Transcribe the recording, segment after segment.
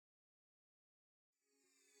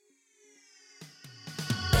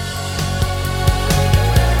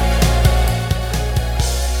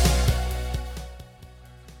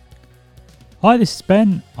Hi, this is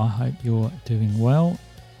Ben. I hope you're doing well.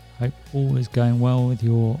 Hope all is going well with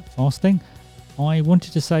your fasting. I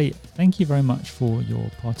wanted to say thank you very much for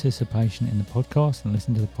your participation in the podcast and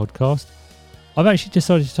listening to the podcast. I've actually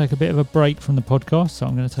decided to take a bit of a break from the podcast, so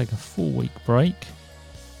I'm going to take a 4-week break.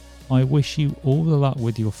 I wish you all the luck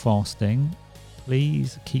with your fasting.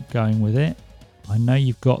 Please keep going with it. I know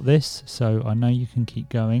you've got this, so I know you can keep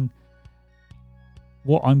going.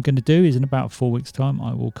 What I'm going to do is in about 4 weeks' time,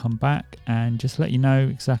 I will come back and just let you know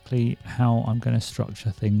exactly how I'm going to structure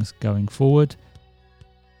things going forward.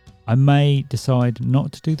 I may decide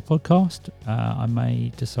not to do the podcast. I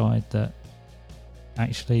may decide that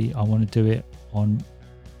actually I want to do it on,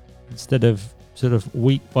 instead of sort of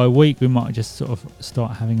week by week, we might just sort of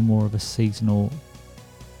start having more of a seasonal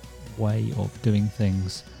way of doing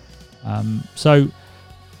things. So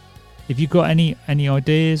if you've got any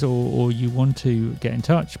ideas or you want to get in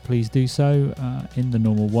touch, please do so in the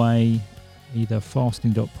normal way, either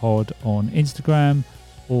fasting.pod on Instagram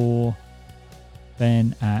or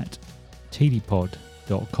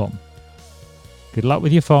ben@tdpod.com. Good luck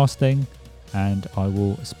with your fasting, and I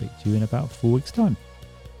will speak to you in about 4 weeks' time.